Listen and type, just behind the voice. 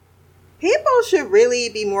People should really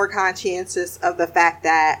be more conscientious of the fact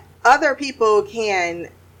that other people can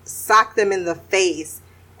sock them in the face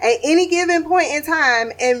at any given point in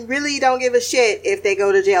time and really don't give a shit if they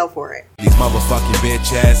go to jail for it. These motherfucking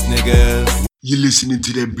bitch ass niggas. You're listening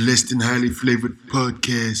to that blessed and highly flavored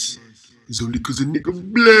podcast. It's only cause a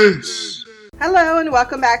nigga blessed. Hello and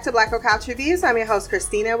welcome back to Black Girl Couch Reviews. I'm your host,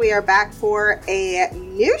 Christina. We are back for a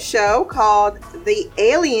new show called The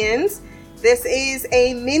Aliens. This is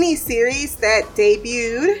a mini-series that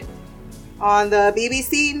debuted on the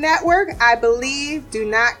BBC network, I believe. Do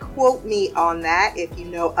not quote me on that. If you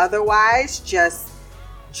know otherwise, just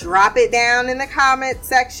drop it down in the comment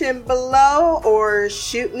section below or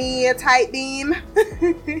shoot me a tight beam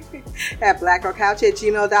at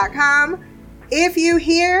blackgirlcouch@gmail.com. If you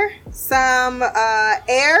hear some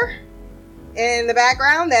air in the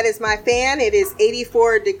background, that is my fan. It is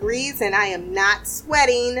 84 degrees and I am not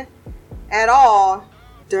sweating at all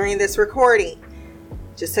during this recording.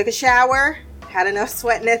 Just took a shower, had enough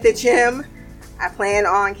sweating at the gym. I plan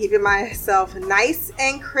on keeping myself nice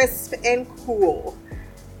and crisp and cool.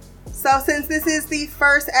 So since this is the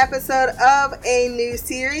first episode of a new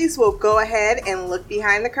series, we'll go ahead and look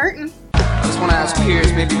behind the curtain. I just want to ask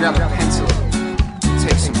peers, maybe grab a pencil,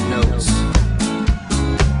 take some notes.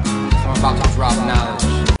 I'm about to drop knowledge.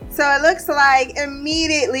 So it looks like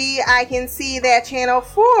immediately I can see that Channel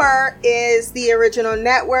 4 is the original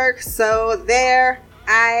network. So there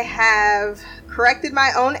I have corrected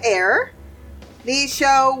my own error. The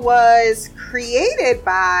show was created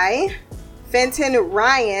by Fenton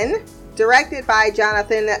Ryan, directed by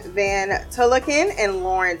Jonathan Van Tulleken and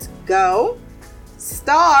Lawrence Goh.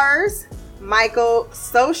 Stars Michael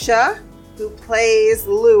Socha, who plays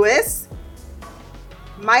Lewis,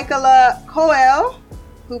 Michaela Coel,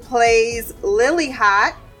 who plays Lily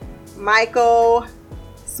Hot, Michael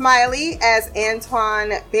Smiley as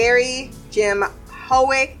Antoine Berry, Jim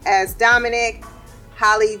Howick as Dominic,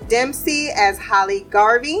 Holly Dempsey as Holly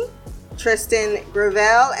Garvey, Tristan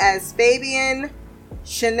Gravel as Fabian,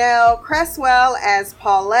 Chanel Cresswell as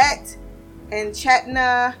Paulette, and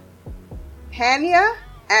Chetna Panya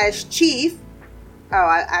as Chief. Oh,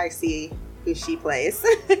 I see who she plays.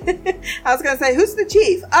 I was going to say, who's the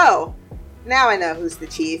chief? Oh, now I know who's the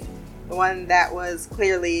chief. The one that was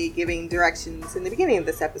clearly giving directions in the beginning of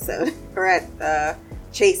this episode, or at the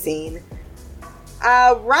chase scene.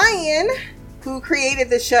 Ryan, who created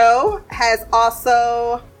the show, has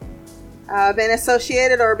also been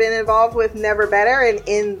associated or been involved with Never Better and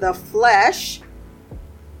In the Flesh.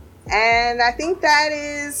 And I think that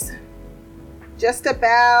is just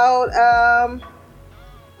about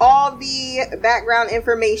all the background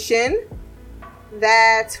information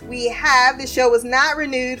that we have. The show was not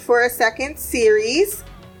renewed for a second series,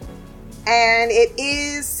 and it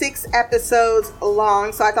is 6 episodes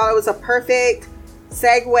long, so I thought it was a perfect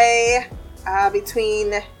segue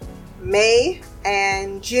between May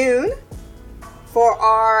and June for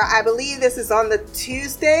our, I believe this is on the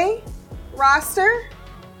Tuesday roster.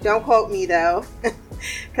 Don't quote me though,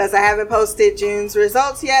 because I haven't posted June's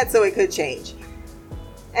results yet, so it could change.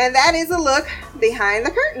 And that is a look behind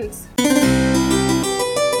the curtains.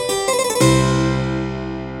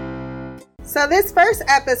 So this first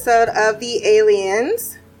episode of The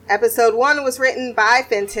Aliens, episode 1, was written by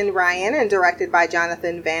Fenton Ryan and directed by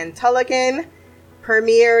Jonathan Van Tulleken,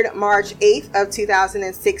 premiered March 8th of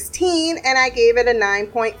 2016, and I gave it a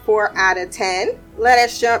 9.4 out of 10. Let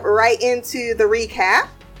us jump right into the recap.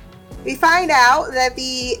 We find out that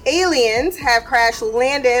the aliens have crash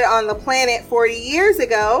landed on the planet 40 years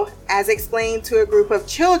ago, as explained to a group of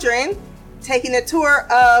children, taking a tour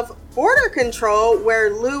of Border Control, where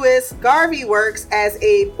Lewis Garvey works as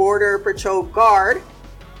a Border Patrol guard.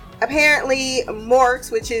 Apparently, Morks,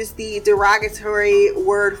 which is the derogatory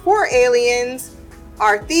word for aliens,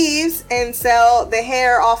 are thieves and sell the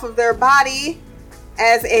hair off of their body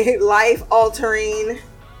as a life-altering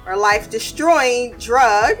or life-destroying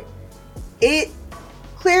drug. It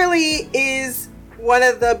clearly is one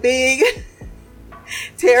of the big,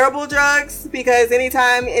 terrible drugs, because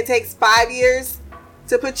anytime it takes 5 years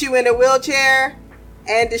to put you in a wheelchair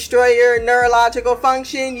and destroy your neurological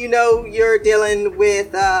function, you know you're dealing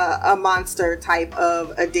with a monster type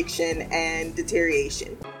of addiction and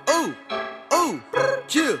deterioration. Ooh, ooh,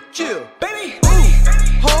 chill, baby. Ooh,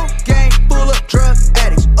 whole gang full of drug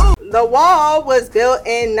addicts. Ooh. The wall was built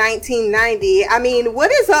in 1990. I mean,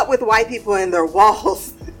 what is up with white people and their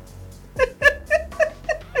walls?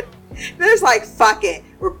 There's like, fuck it.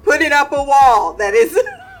 We're putting up a wall. That is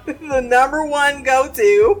the number one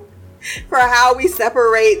go-to for how we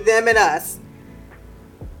separate them and us.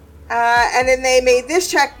 And then they made this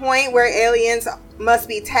checkpoint where aliens must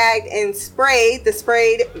be tagged and sprayed. The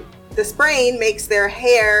spraying makes their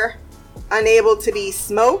hair unable to be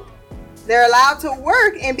smoked. They're allowed to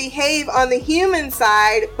work and behave on the human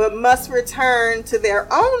side, but must return to their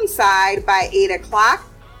own side by 8 o'clock,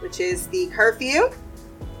 which is the curfew.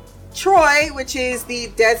 Troy, which is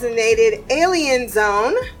the designated alien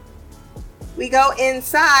zone. We go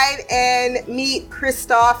inside and meet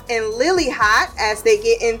Kristoff and Lily Hot as they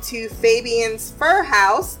get into Fabian's fur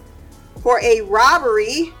house for a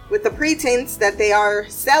robbery with the pretense that they are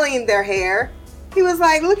selling their hair. He was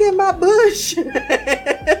like, look at my bush.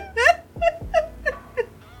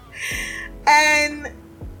 And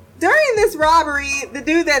during this robbery, the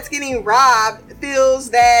dude that's getting robbed feels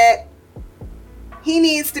that he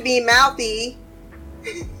needs to be mouthy.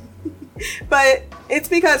 But it's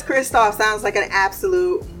because Kristoff sounds like an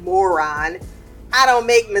absolute moron. I don't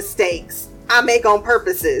make mistakes. I make on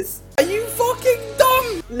purposes. Are you fucking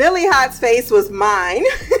dumb? Lily Hot's face was mine.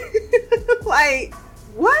 Like,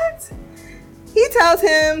 what? He tells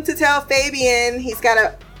him to tell Fabian he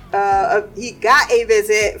got a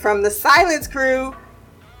visit from the Silence crew,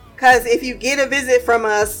 because if you get a visit from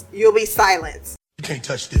us, you'll be silenced. You can't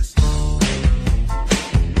touch this.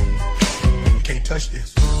 You can't touch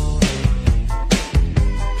this.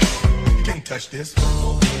 You can't touch this.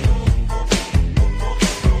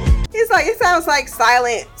 He's like, it sounds like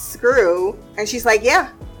Silent Screw. And she's like, yeah.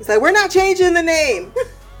 He's like, we're not changing the name.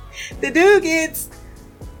 The dude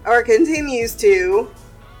continues to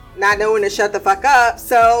not knowing to shut the fuck up,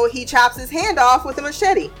 so he chops his hand off with a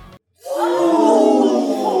machete.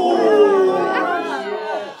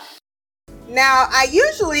 Now, I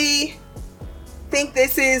usually think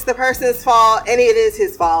this is the person's fault, and it is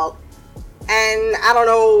his fault. And I don't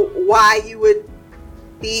know why you would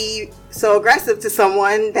be so aggressive to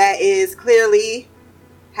someone that is clearly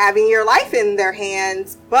having your life in their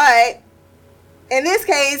hands. But in this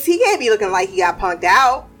case, he can't be looking like he got punked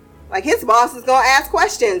out. Like, his boss is gonna ask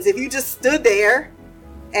questions. If you just stood there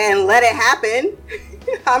and let it happen,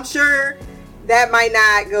 I'm sure that might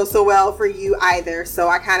not go so well for you either. So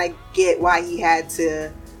I kind of get why he had to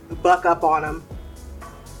buck up on him.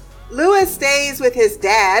 Lewis stays with his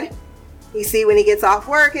dad. We see when he gets off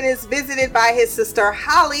work and is visited by his sister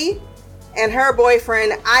Holly and her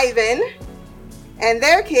boyfriend Ivan and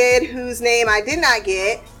their kid, whose name I did not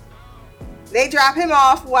get. They drop him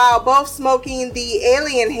off while both smoking the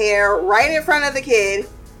alien hair right in front of the kid.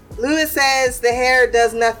 Lewis says the hair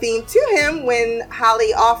does nothing to him when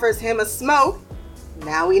Holly offers him a smoke.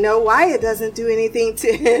 Now we know why it doesn't do anything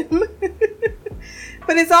to him.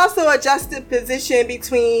 But it's also a juxtaposition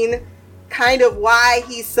between kind of why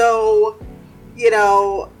he's so,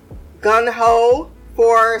 gung-ho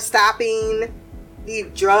for stopping the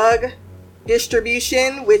drug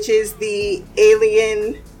distribution, which is the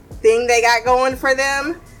alien thing they got going for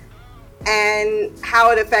them, and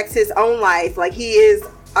how it affects his own life. Like, he is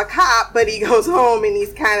a cop, but he goes home and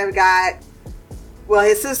he's kind of got, well,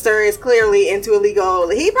 his sister is clearly into illegal.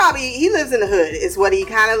 He lives in the hood is what he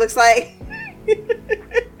kind of looks like.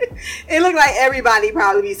 It looked like everybody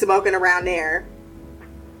probably be smoking around there.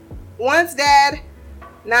 Once Dad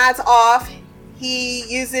nods off, he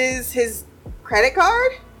uses his credit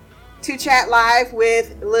card to chat live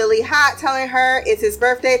with Lily Hot, telling her it's his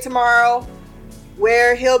birthday tomorrow,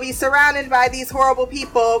 where he'll be surrounded by these horrible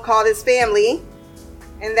people called his family,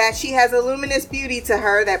 and that she has a luminous beauty to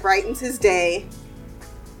her that brightens his day.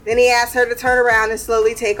 Then he asks her to turn around and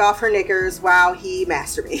slowly take off her knickers while he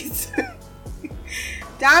masturbates.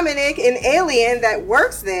 Dominic, an alien that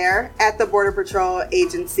works there at the Border Patrol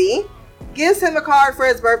agency, gives him a card for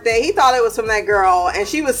his birthday. He thought it was from that girl, and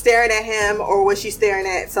she was staring at him, or was she staring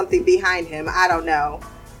at something behind him? I don't know.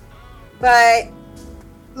 But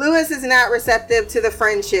Lewis is not receptive to the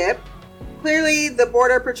friendship. Clearly, the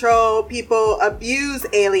Border Patrol people abuse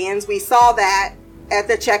aliens. We saw that at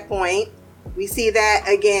the checkpoint. We see that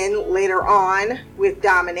again later on with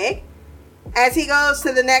Dominic. As he goes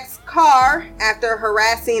to the next car after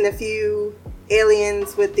harassing a few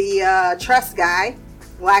aliens with the Trust guy.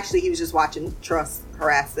 Well, actually, he was just watching Trust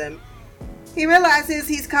harass them. He realizes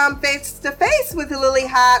he's come face to face with Lily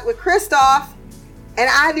Hot, with Kristoff. And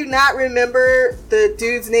I do not remember the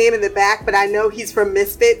dude's name in the back, but I know he's from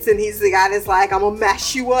Misfits, and he's the guy that's like, I'm gonna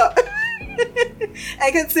mash you up.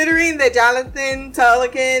 And considering that Jonathan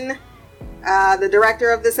Tullican, the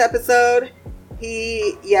director of this episode,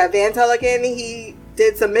 Van Tullican, he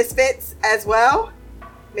did some Misfits as well.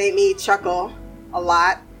 Made me chuckle a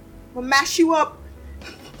lot. I'll mash you up.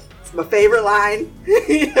 It's my favorite line.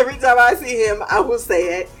 Every time I see him, I will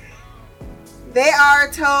say it. They are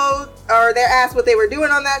told, or they're asked what they were doing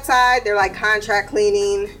on that side. They're like contract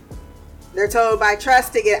cleaning. They're told by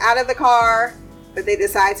Trust to get out of the car, but they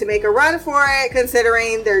decide to make a run for it,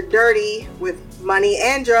 considering they're dirty with money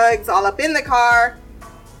and drugs all up in the car.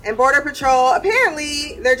 And Border Patrol,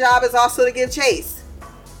 apparently their job is also to give chase.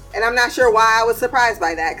 And I'm not sure why I was surprised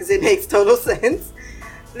by that, because it makes total sense.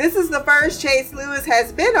 This is the first chase Lewis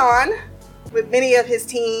has been on, with many of his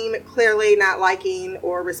team clearly not liking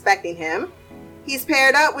or respecting him. He's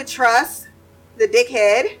paired up with Trust, the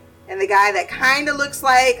dickhead, and the guy that kind of looks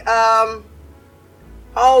like,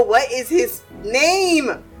 what is his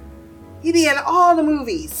name? He be in all the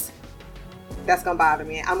movies. That's gonna bother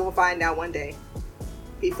me. I'm gonna find out one day.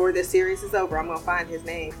 Before this series is over, I'm gonna find his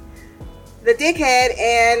name. The dickhead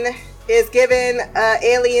and is given an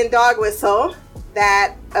alien dog whistle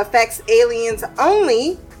that affects aliens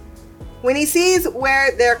only. When he sees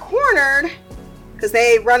where they're cornered, because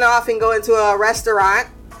they run off and go into a restaurant,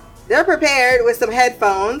 they're prepared with some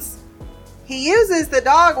headphones. He uses the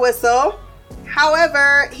dog whistle.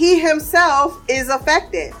 However, he himself is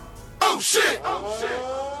affected. Oh shit! Oh shit!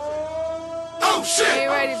 Oh shit!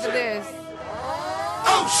 Ain't ready for this.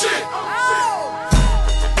 Oh shit!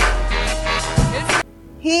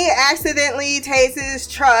 He accidentally tases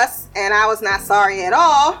Trust, and I was not sorry at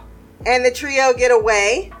all, and the trio get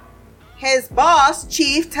away. His boss,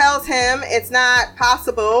 Chief, tells him it's not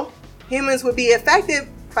possible humans would be affected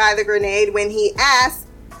by the grenade when he asks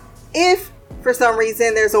if, for some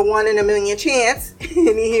reason, there's a 1 in a million chance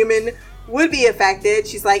any human would be affected.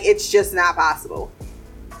 She's like, it's just not possible.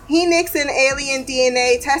 He nicks an alien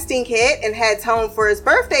DNA testing kit and heads home for his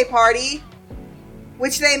birthday party,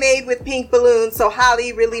 which they made with pink balloons, so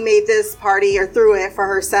Holly really made this party or threw it for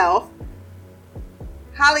herself.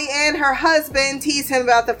 Holly and her husband tease him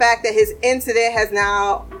about the fact that his incident has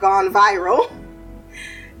now gone viral.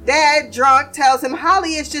 Dad, drunk, tells him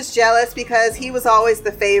Holly is just jealous because he was always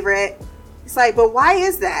the favorite. He's like, but why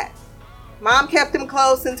is that? Mom kept him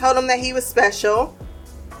close and told him that he was special.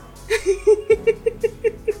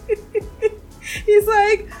 He's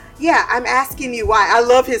like, yeah, I'm asking you why. I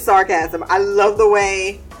love his sarcasm. I love the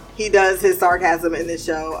way he does his sarcasm in this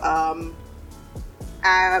show.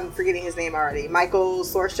 I'm forgetting his name already. Michael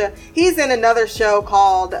Sorsha. He's in another show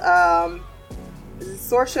called is it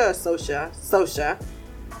Sorsha or Sosha?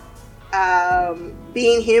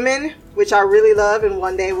 Being Human, which I really love and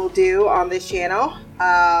one day we'll do on this channel.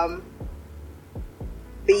 But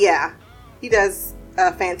yeah, he does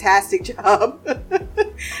a fantastic job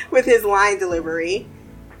with his line delivery.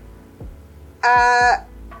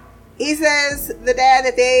 He says the dad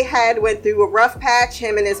that they had went through a rough patch.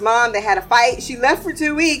 Him and his mom, they had a fight. She left for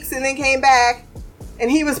 2 weeks and then came back, and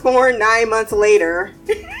he was born 9 months later.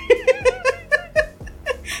 And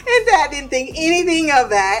Dad didn't think anything of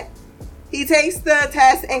that. He takes the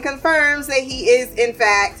test and confirms that he is in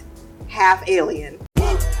fact half alien.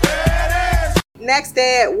 Next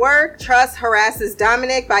day at work, Trust harasses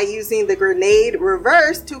Dominic by using the grenade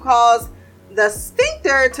reverse to cause the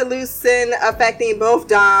sphincter to loosen, affecting both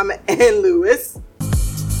Dom and Lewis.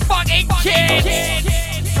 Fucking kid!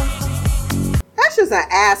 That's just an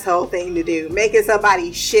asshole thing to do, making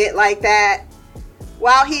somebody shit like that.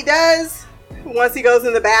 While he does, once he goes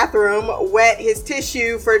in the bathroom, wet his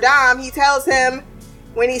tissue for Dom, he tells him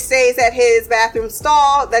when he stays at his bathroom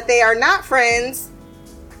stall that they are not friends.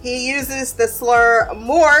 He uses the slur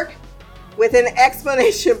 "mork" with an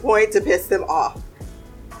exclamation point to piss them off.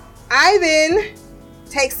 Ivan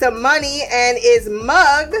takes some money and is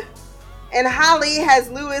mugged, and Holly has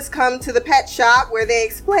Lewis come to the pet shop where they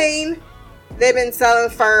explain they've been selling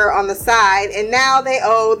fur on the side and now they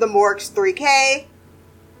owe the Morks $3,000.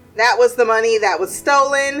 That was the money that was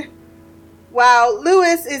stolen. While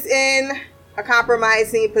Lewis is in a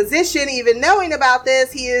compromising position, even knowing about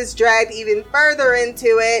this, he is dragged even further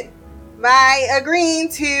into it by agreeing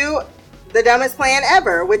to the dumbest plan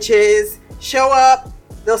ever, which is show up,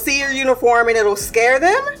 they'll see your uniform and it'll scare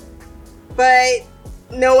them, but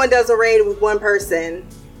no one does a raid with one person,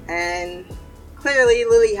 and clearly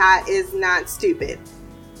Lily Hot is not stupid.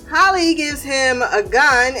 Holly gives him a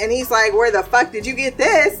gun and he's like, where the fuck did you get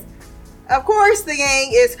this? Of course the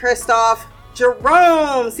gang is Christoph,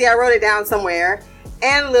 Jerome, see I wrote it down somewhere,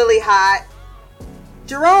 and Lily Hot.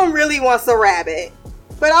 Jerome really wants a rabbit,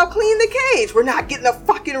 but I'll clean the cage. We're not getting a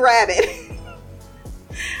fucking rabbit.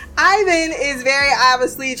 Ivan is very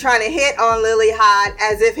obviously trying to hit on Lily Hot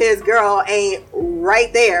as if his girl ain't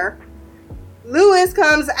right there. Lewis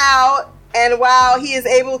comes out, and while he is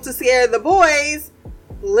able to scare the boys,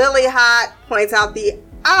 Lily Hot points out the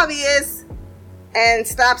obvious and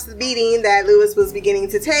stops the beating that Lewis was beginning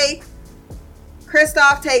to take.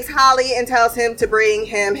 Christoph takes Holly and tells him to bring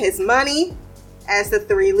him his money as the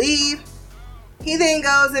three leave. He then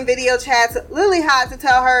goes and video chats Lily Hot to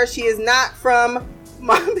tell her she is not from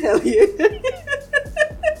Montpelier.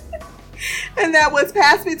 And that what's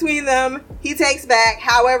passed between them, he takes back.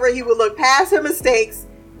 However, he will look past her mistakes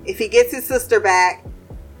if he gets his sister back.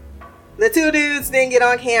 The two dudes then get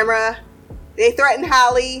on camera. They threaten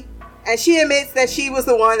Holly, and she admits that she was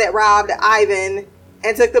the one that robbed Ivan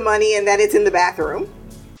and took the money and that it's in the bathroom.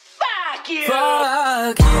 Fuck you!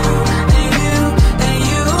 Fuck you and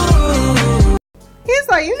you. He's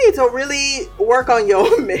like, you need to really work on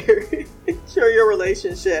your marriage or your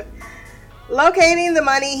relationship. Locating the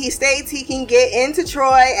money, he states he can get into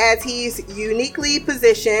Troy as he's uniquely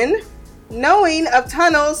positioned, knowing of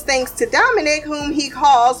tunnels thanks to Dominic, whom he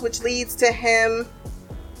calls, which leads to him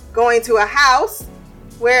going to a house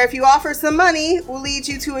where if you offer some money will lead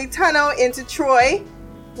you to a tunnel into Troy,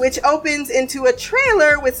 which opens into a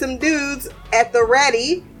trailer with some dudes at the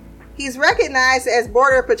ready. He's recognized as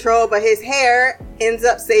Border Patrol, but his hair ends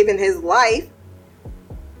up saving his life.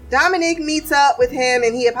 Dominic meets up with him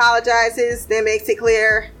and he apologizes, then makes it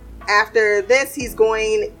clear after this he's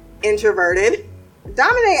going introverted.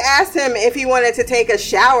 Dominic asked him if he wanted to take a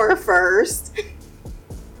shower first.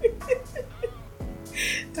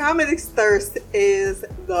 Dominic's thirst is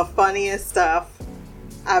the funniest stuff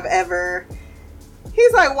I've ever.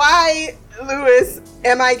 He's like, why, Lewis,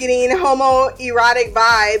 am I getting homoerotic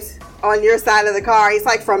vibes on your side of the car? He's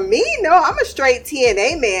like, from me? No, I'm a straight T and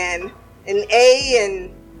A man. An A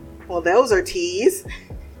and, well, those are T's.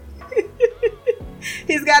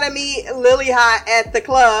 He's got to meet Lily Hot at the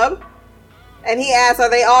club. And he asks, are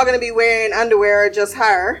they all going to be wearing underwear or just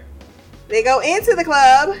her? They go into the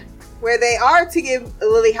club where they are to give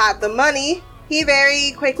Lily Hot the money. He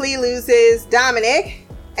very quickly loses Dominic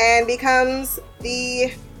and becomes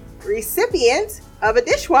the recipient of a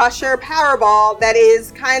dishwasher Powerball that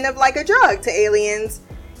is kind of like a drug to aliens.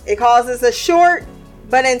 It causes a short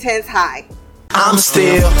but intense high. I'm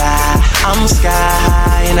still high, I'm sky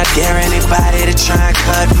high, and I dare anybody to try and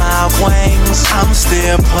cut my wings. I'm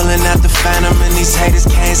still pulling out the phantom, and these haters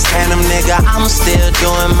can't stand them, nigga. I'm still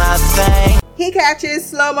doing my thing. He catches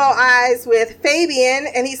slow-mo eyes with Fabian,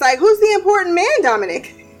 and he's like, who's the important man,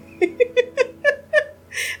 Dominic?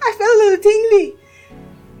 I felt a little tingly.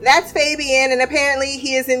 That's Fabian, and apparently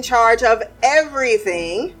he is in charge of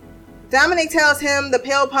everything. Dominic tells him the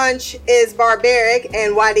pill punch is barbaric,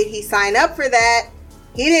 and why did he sign up for that?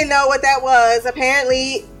 He didn't know what that was.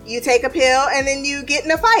 Apparently, you take a pill and then you get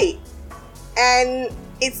in a fight. And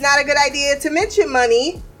it's not a good idea to mention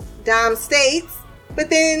money, Dom states, but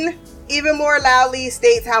then even more loudly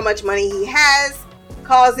states how much money he has,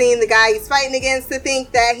 causing the guy he's fighting against to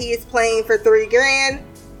think that he is playing for $3,000.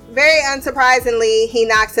 Very unsurprisingly, he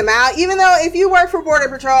knocks him out. Even though if you work for Border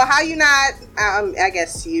Patrol, how you not? I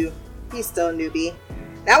guess he's still a newbie.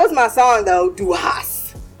 That was my song though.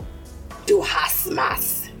 Duhas. Duhas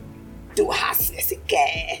mas. Duhas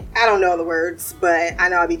nesike. I don't know the words, but I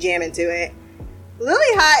know I'll be jamming to it. Lily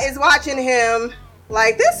Hot is watching him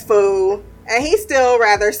like this fool, and he's still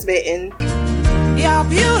rather smitten. You're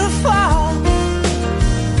beautiful.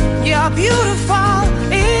 You're beautiful.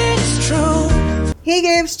 It's true. He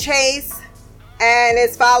gives chase and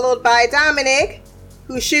is followed by Dominic,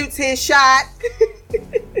 who shoots his shot.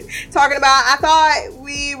 Talking about, I thought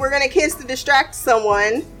we were going to kiss to distract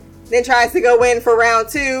someone. Then tries to go in for round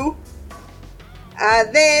 2.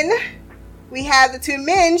 Then we have the two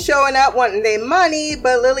men showing up wanting their money,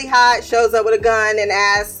 but Lily Hot shows up with a gun and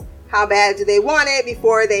asks how bad do they want it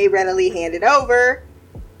before they readily hand it over.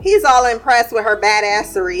 He's all impressed with her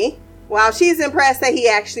badassery, while she's impressed that he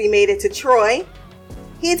actually made it to Troy.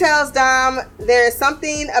 He tells Dom there's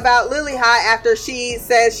something about Lily Hot after she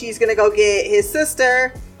says she's going to go get his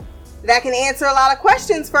sister that can answer a lot of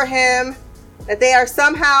questions for him, that they are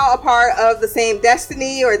somehow a part of the same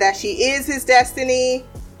destiny or that she is his destiny.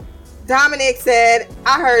 Dominic said,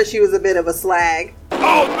 I heard she was a bit of a slag.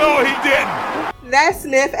 Oh, no, he didn't. That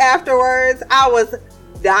sniff afterwards, I was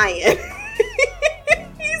dying.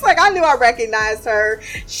 He's like, I knew I recognized her.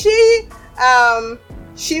 She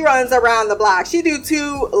runs around the block. She do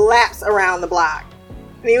 2 laps around the block.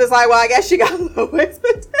 And he was like, well, I guess she got low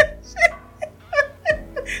expectation.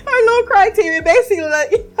 Our low criteria, basically,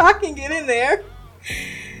 like, I can get in there.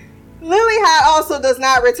 Lily Hot also does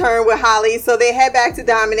not return with Holly, so they head back to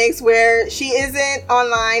Dominic's, where she isn't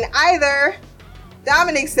online either.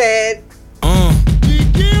 Dominic said, Now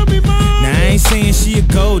I ain't saying she a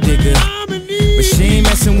gold digger, but she ain't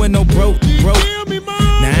messing with no broke. Now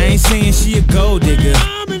I ain't saying she a gold digger,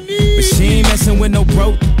 but she ain't messing with no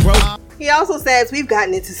broke. He also says, we've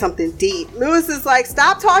gotten into something deep. Lewis is like,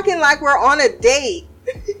 stop talking like we're on a date.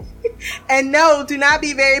 And no, do not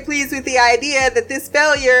be very pleased with the idea that this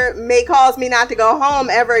failure may cause me not to go home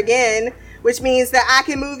ever again, which means that I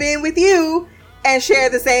can move in with you and share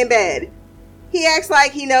the same bed. He acts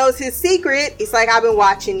like he knows his secret. He's like, I've been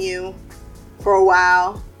watching you for a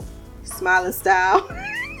while. Smiling style.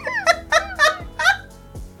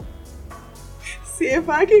 See if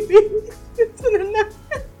I can get it to the night.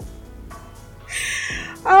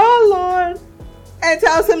 Oh, Lord. And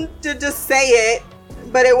tells him to just say it,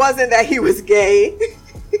 but it wasn't that he was gay.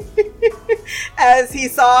 As he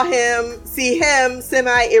see him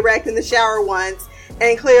semi-erect in the shower once,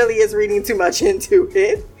 and clearly is reading too much into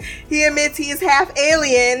it. He admits he is half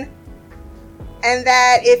alien, and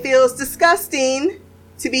that it feels disgusting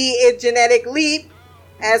to be a genetic leap,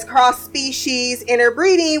 as cross-species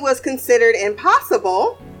interbreeding was considered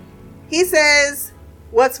impossible. He says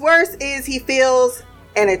what's worse is he feels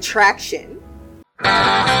an attraction.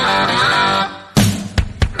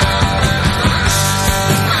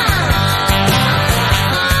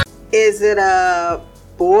 Is it a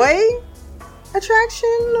boy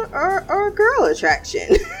attraction or a girl attraction?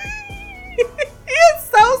 He's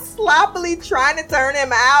so sloppily trying to turn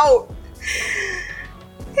him out.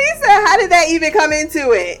 He said, how did that even come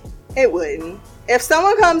into it? It wouldn't. If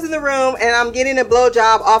someone comes in the room and I'm getting a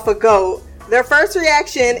blowjob off a goat, their first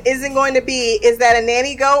reaction isn't going to be, is that a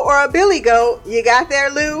nanny goat or a billy goat? You got there,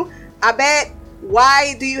 Lou? I bet,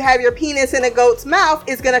 why do you have your penis in a goat's mouth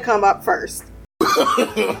is going to come up first.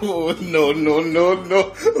 Oh, no.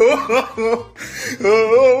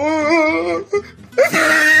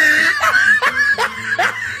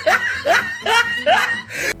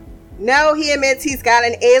 No, he admits he's got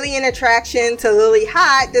an alien attraction to Lily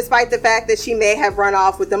Hot, despite the fact that she may have run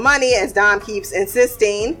off with the money, as Dom keeps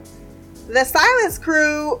insisting. The Silence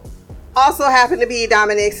crew also happen to be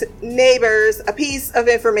Dominic's neighbors, a piece of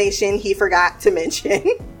information he forgot to mention.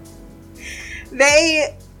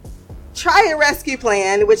 They try a rescue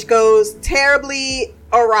plan, which goes terribly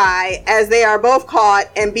awry, as they are both caught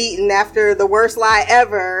and beaten after the worst lie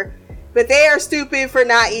ever. But they are stupid for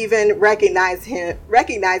not even recognizing him.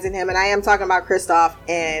 And I am talking about Kristoff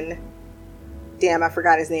and... Damn, I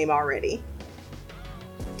forgot his name already.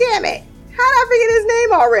 Damn it. How did I forget his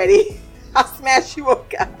name already? I'll smash you up,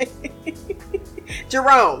 guy.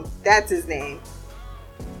 Jerome. That's his name.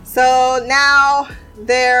 So now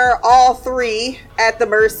they're all three at the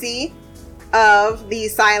mercy of the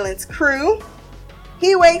Silence crew.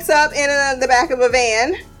 He wakes up in the back of a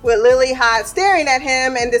van with Lily Hot staring at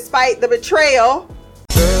him, and despite the betrayal,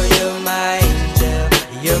 Girl, you're my angel,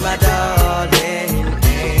 you're my darling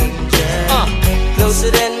angel. Closer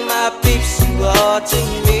than my peeps, you are to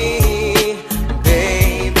me,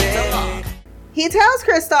 baby. he tells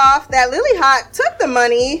Kristoff that Lily Hot took the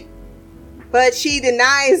money, but she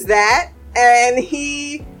denies that, and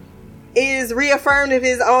he is reaffirmed of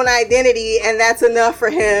his own identity, and that's enough for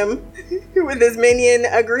him, with his minion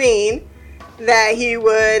agreeing that he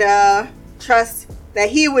would trust, that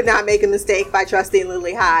he would not make a mistake by trusting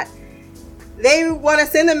Lily Hot. They want to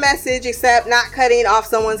send a message, except not cutting off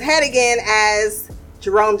someone's head again, as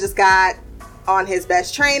Jerome just got on his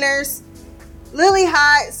best trainers. Lily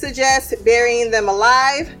Hot suggests burying them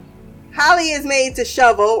alive. Holly is made to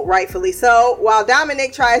shovel, rightfully so, while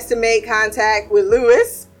Dominic tries to make contact with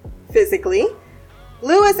Lewis physically.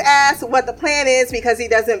 Lewis asks what the plan is because he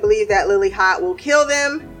doesn't believe that Lily Hot will kill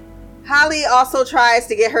them. Holly also tries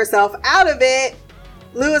to get herself out of it.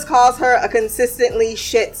 Lewis calls her a consistently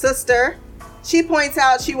shit sister. She points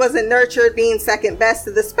out she wasn't nurtured, being second best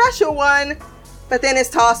to the special one, but then is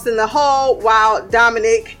tossed in the hole while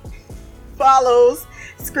Dominic follows,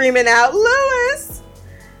 screaming out, Lewis!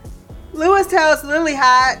 Lewis tells Lily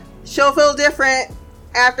Hot she'll feel different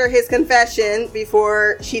after his confession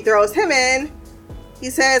before she throws him in. He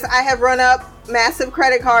says, I have run up massive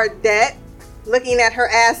credit card debt, looking at her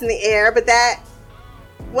ass in the air, but that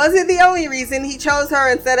wasn't the only reason. He chose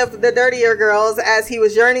her instead of the dirtier girls, as he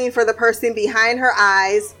was yearning for the person behind her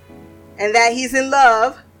eyes, and that he's in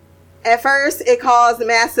love. At first, it caused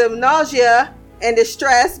massive nausea and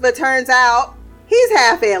distress, but turns out he's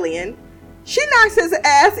half alien. She knocks his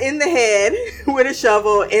ass in the head with a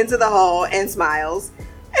shovel into the hole and smiles.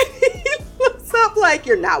 And he looks up like,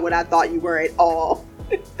 you're not what I thought you were at all.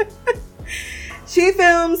 She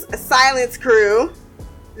films Silence Crew,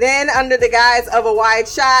 then under the guise of a wide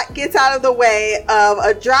shot, gets out of the way of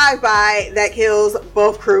a drive-by that kills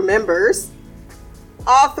both crew members.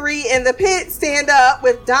 All three in the pit stand up,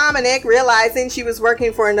 with Dominic realizing she was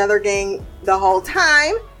working for another gang the whole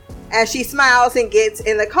time, as she smiles and gets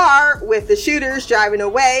in the car with the shooters driving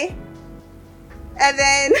away. And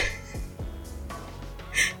then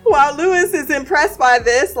While Lewis is impressed by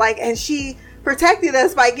this, like, and she protected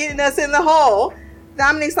us by getting us in the hole,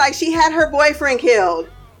 Dominic's like, she had her boyfriend killed.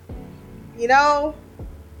 You know,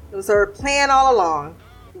 it was her plan all along.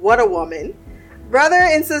 What a woman. Brother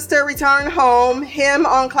and sister return home, him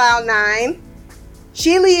on cloud 9.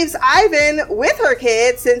 She leaves Ivan with her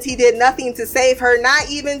kid since he did nothing to save her, not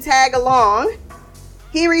even tag along.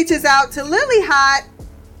 He reaches out to Lily Hot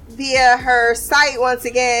via her site once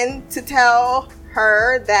again to tell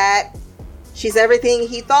her that she's everything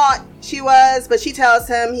he thought she was, but she tells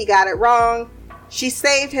him he got it wrong. She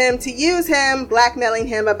saved him to use him, blackmailing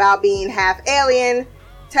him about being half alien,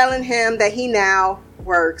 telling him that he now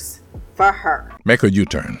works for her. Make a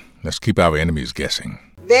U-turn. Let's keep our enemies guessing.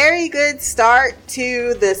 Very good start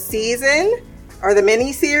to the season, or the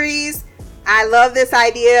mini-series. I love this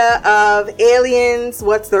idea of aliens.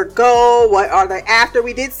 What's their goal? What are they after?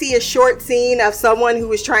 We did see a short scene of someone who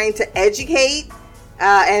was trying to educate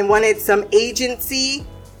and wanted some agency.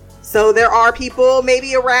 So there are people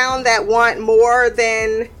maybe around that want more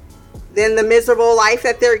than the miserable life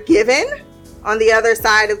that they're given. On the other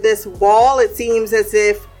side of this wall, it seems as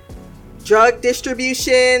if drug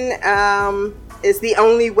distribution is the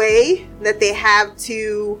only way that they have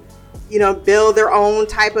to, build their own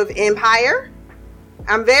type of empire.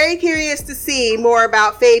 I'm very curious to see more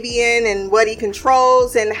about Fabian and what he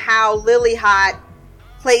controls and how Lily Hot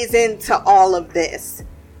plays into all of this.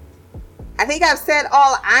 I think I've said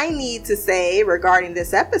all I need to say regarding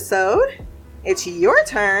this episode. It's your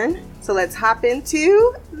turn, so let's hop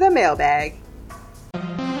into the mailbag.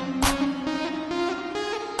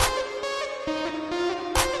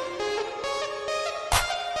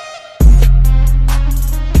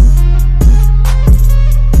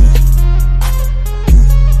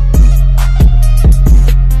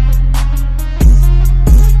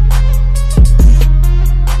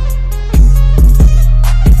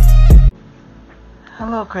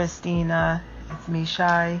 Hello, Christina. It's me,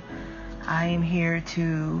 Shy. I am here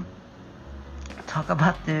to talk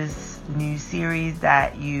about this new series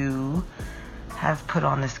that you have put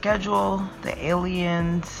on the schedule, The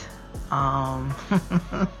Aliens.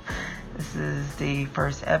 This is the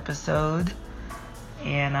first episode,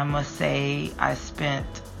 and I must say I spent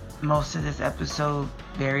most of this episode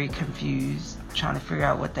very confused, trying to figure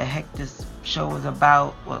out what the heck this show was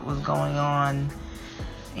about, what was going on,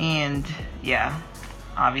 and yeah.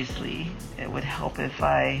 Obviously, it would help if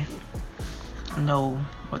I know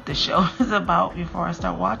what the show is about before I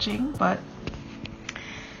start watching, but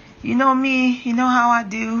you know me, you know how I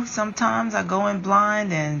do. Sometimes I go in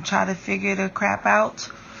blind and try to figure the crap out.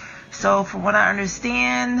 So from what I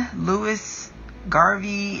understand, Louis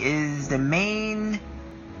Garvey is the main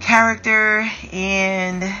character,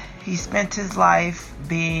 and he spent his life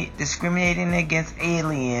being discriminating against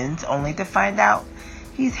aliens, only to find out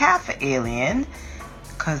he's half an alien.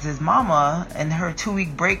 Because his mama, in her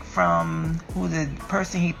 2-week break from who the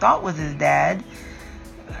person he thought was his dad,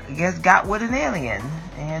 I guess got with an alien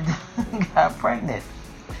and got pregnant.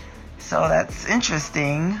 So that's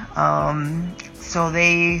interesting. So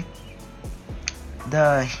the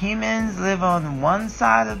humans live on one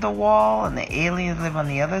side of the wall and the aliens live on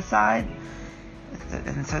the other side.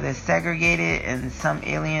 And so they're segregated, and some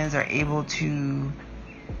aliens are able to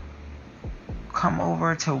come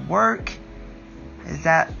over to work. Is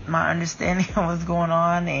that my understanding of what's going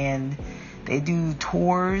on? And they do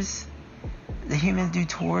tours. The humans do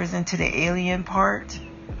tours into the alien part,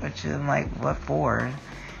 which I'm like, what for?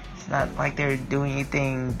 It's not like they're doing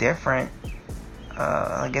anything different.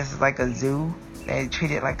 I guess it's like a zoo. They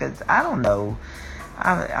treat it like I don't know.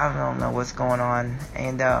 I don't know what's going on.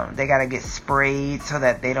 And they gotta get sprayed so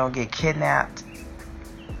that they don't get kidnapped.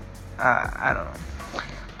 I don't know.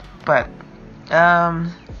 But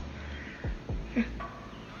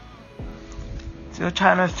so we're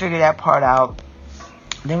trying to figure that part out.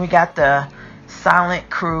 Then we got the silent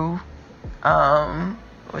crew,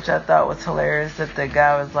 which I thought was hilarious, that the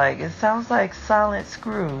guy was like, it sounds like Silent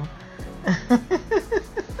Screw.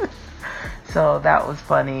 So that was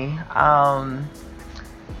funny. And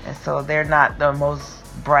so they're not the most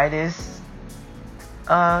brightest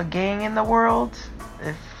gang in the world,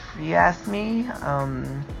 if you ask me.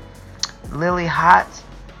 Lily Hot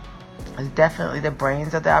is definitely the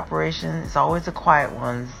brains of the operation. It's always the quiet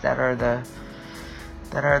ones that are the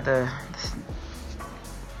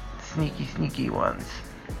sneaky ones.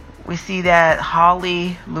 We see that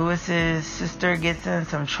Holly, Lewis's sister, gets in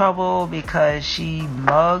some trouble because she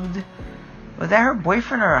mugged. Was that her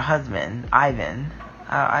boyfriend or her husband, Ivan?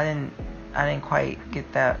 I didn't quite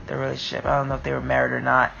get the relationship. I don't know if they were married or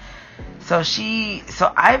not. So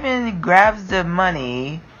Ivan grabs the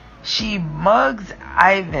money she mugs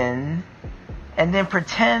Ivan and then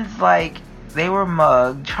pretends like they were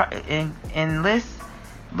mugged and enlists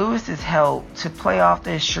Lewis's help to play off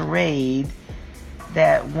this charade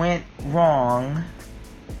that went wrong.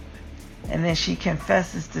 And then she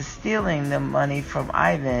confesses to stealing the money from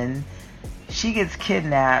Ivan. She gets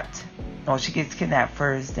kidnapped. Well, she gets kidnapped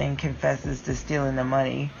first, then confesses to stealing the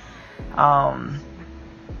money. And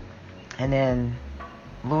then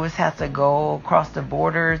Lewis has to go across the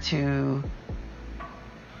border to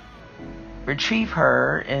retrieve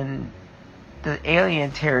her in the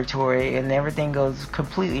alien territory, and everything goes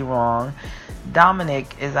completely wrong.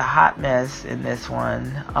 Dominic is a hot mess in this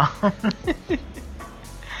one.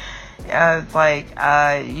 It's like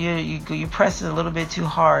you press it a little bit too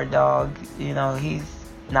hard, dog. You know, he's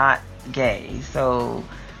not gay, so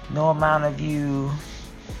no amount of you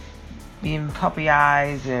being puppy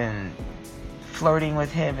eyes and flirting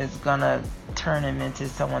with him is gonna turn him into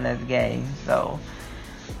someone that's gay. So,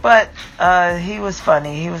 but he was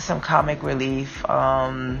funny. He was some comic relief.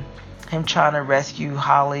 Him trying to rescue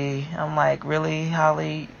Holly. I'm like, really,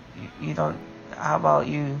 Holly? You don't? How about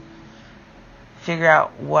you figure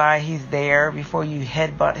out why he's there before you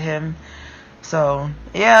headbutt him? So,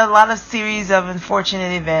 yeah, a lot of series of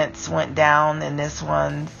unfortunate events went down in this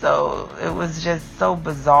one. So, it was just so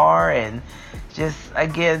bizarre, and just,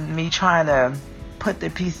 again, me trying to put the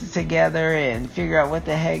pieces together and figure out what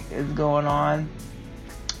the heck is going on.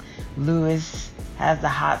 Lewis has the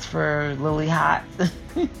hots for Lily Hot.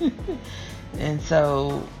 And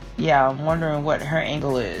so, yeah, I'm wondering what her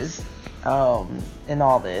angle is in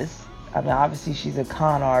all this. I mean, obviously she's a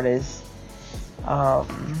con artist, a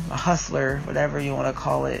hustler, whatever you want to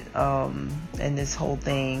call it, in this whole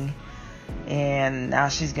thing. And now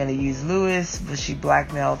she's going to use Lewis, but she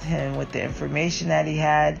blackmailed him with the information that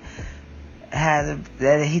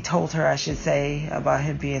that he told her, I should say, about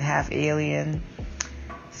him being half alien.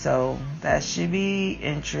 So that should be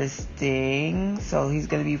interesting. So he's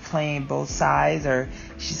going to be playing both sides, or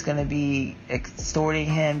she's going to be extorting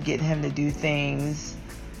him, getting him to do things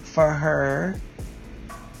for her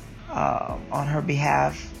on her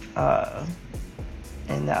behalf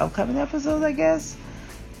in the upcoming episodes, I guess.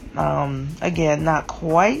 Again, not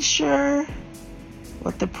quite sure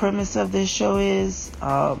what the premise of this show is,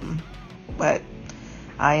 but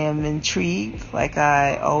I am intrigued, like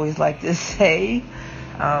I always like to say.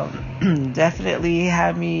 Definitely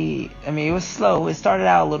had me, I mean, it was slow. It started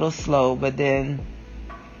out a little slow, but then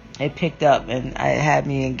it picked up and it had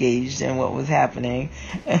me engaged in what was happening.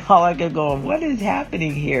 And all I could go, what is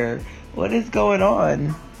happening here? What is going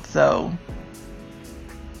on? So,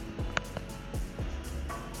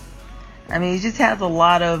 I mean, it just has a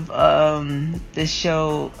lot of this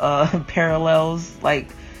show parallels,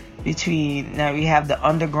 like between, now we have the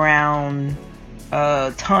underground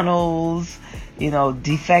tunnels, you know,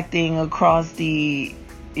 defecting across the,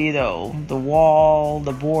 you know, the wall,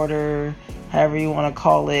 the border, however you want to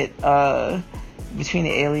call it, between the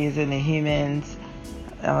aliens and the humans.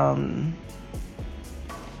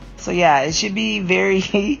 So yeah, it should be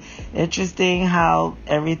very interesting how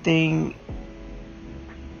everything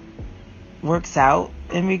works out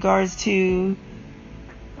in regards to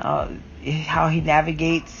how he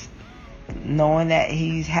navigates knowing that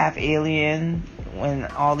he's half alien, when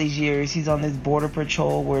all these years he's on this border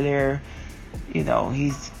patrol where they're, you know,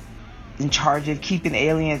 he's in charge of keeping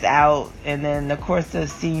aliens out. And then of course the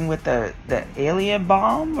scene with the alien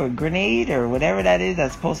bomb or grenade or whatever that is,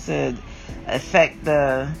 that's supposed to affect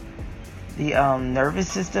the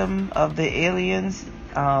nervous system of the aliens.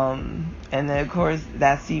 And then of course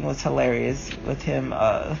that scene was hilarious with him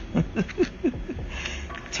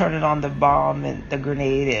turning on the bomb and the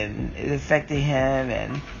grenade and it affected him.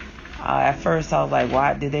 And at first I was like,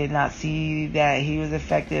 why did they not see that he was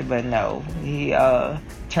affected? But no, he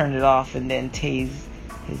turned it off and then tased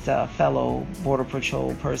his fellow border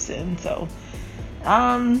patrol person. So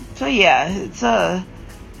yeah, it's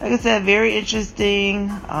like I said, very interesting.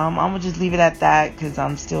 I'm gonna just leave it at that because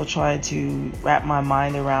I'm still trying to wrap my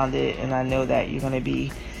mind around it, and I know that you're gonna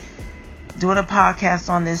be doing a podcast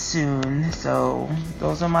on this soon. So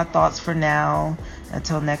those are my thoughts for now.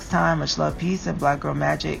 Until next time, much love, peace, and Black Girl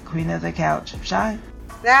Magic, Queen of the Couch, Shy.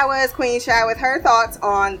 That was Queen Shy with her thoughts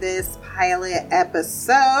on this pilot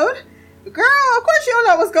episode. Girl, of course you don't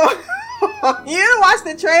know what's going on. You didn't watch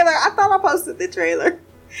the trailer. I thought I posted the trailer.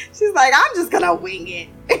 She's like, I'm just gonna wing it.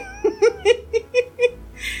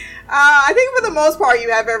 I think for the most part you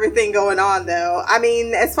have everything going on, though. I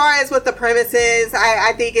mean, as far as what the premise is,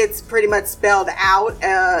 I think it's pretty much spelled out.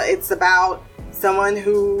 It's about someone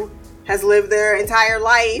who has lived their entire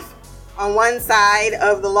life on one side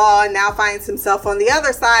of the law and now finds himself on the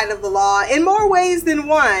other side of the law in more ways than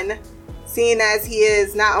one, seeing as he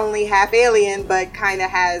is not only half alien, but kind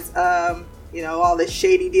of has, all this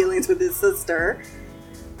shady dealings with his sister.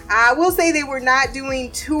 I will say they were not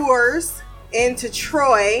doing tours into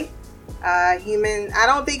Troy. I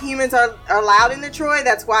don't think humans are allowed into Troy.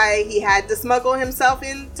 That's why he had to smuggle himself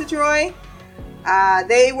into Troy.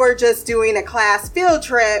 They were just doing a class field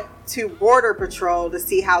trip to Border Patrol to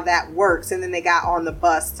see how that works, and then they got on the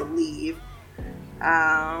bus to leave.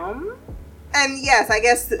 And yes, I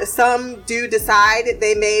guess some do decide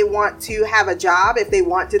they may want to have a job if they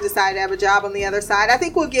want to decide to have a job on the other side. I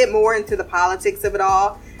think we'll get more into the politics of it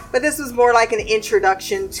all, but this was more like an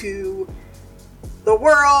introduction to the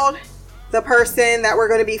world, the person that we're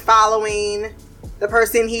going to be following, the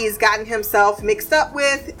person he's gotten himself mixed up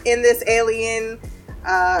with in this alien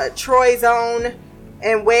Troy zone,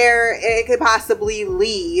 and where it could possibly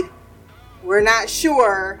lead. We're not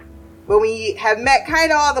sure, but we have met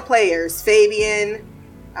kind of all the players. Fabian.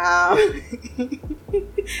 I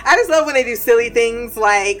just love when they do silly things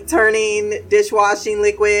like turning dishwashing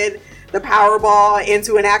liquid, the Powerball,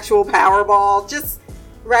 into an actual Powerball. Just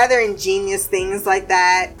rather ingenious things like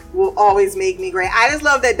that will always make me great. I just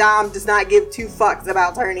love that Dom does not give two fucks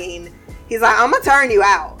about turning. He's like, I'm gonna turn you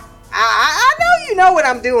out. I know you know what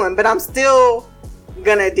I'm doing, but I'm still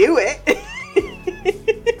gonna do it.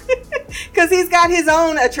 Because he's got his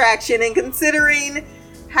own attraction, and considering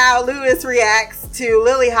how Lewis reacts to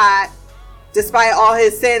Lily Hot, despite all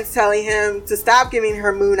his sense telling him to stop giving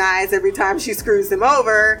her moon eyes every time she screws him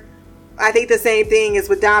over, I think the same thing is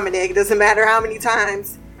with Dominic. It doesn't matter how many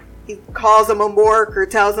times he calls him a mork or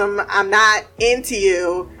tells him, I'm not into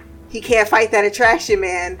you. He can't fight that attraction,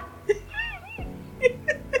 man.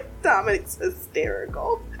 Dominic's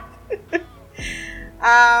hysterical.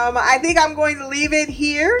 I think I'm going to leave it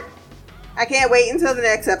here. I can't wait until the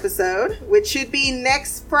next episode, which should be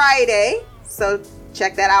next Friday. So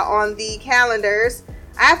check that out on the calendars.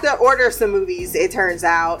 I have to order some movies, it turns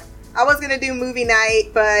out. I was going to do movie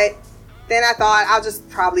night, but then I thought I'll just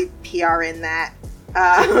probably PR in that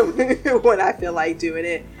when I feel like doing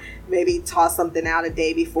it. Maybe toss something out a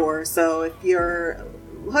day before. So if you're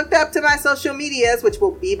hooked up to my social medias, which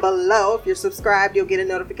will be below, if you're subscribed, you'll get a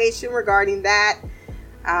notification regarding that.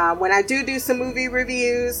 When I do some movie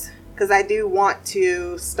reviews, because I do want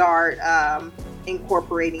to start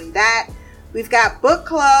incorporating that. We've got book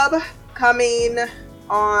club coming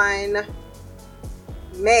on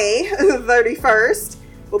May 31st.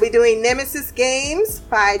 We'll be doing Nemesis Games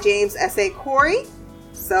by James S.A. Corey.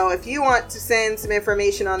 So if you want to send some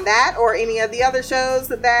information on that or any of the other shows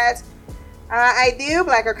that I do,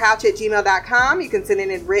 blackercouch@gmail.com. You can send it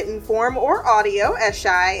in written form or audio, as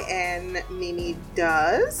Shy and Mimi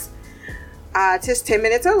does. Just 10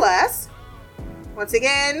 minutes or less. Once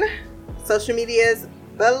again, social medias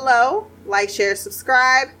below. Like, share,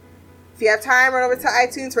 subscribe. If you have time, run over to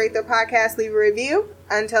iTunes, rate the podcast, leave a review.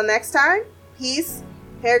 Until next time, peace,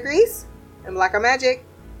 hair grease, and blacker magic.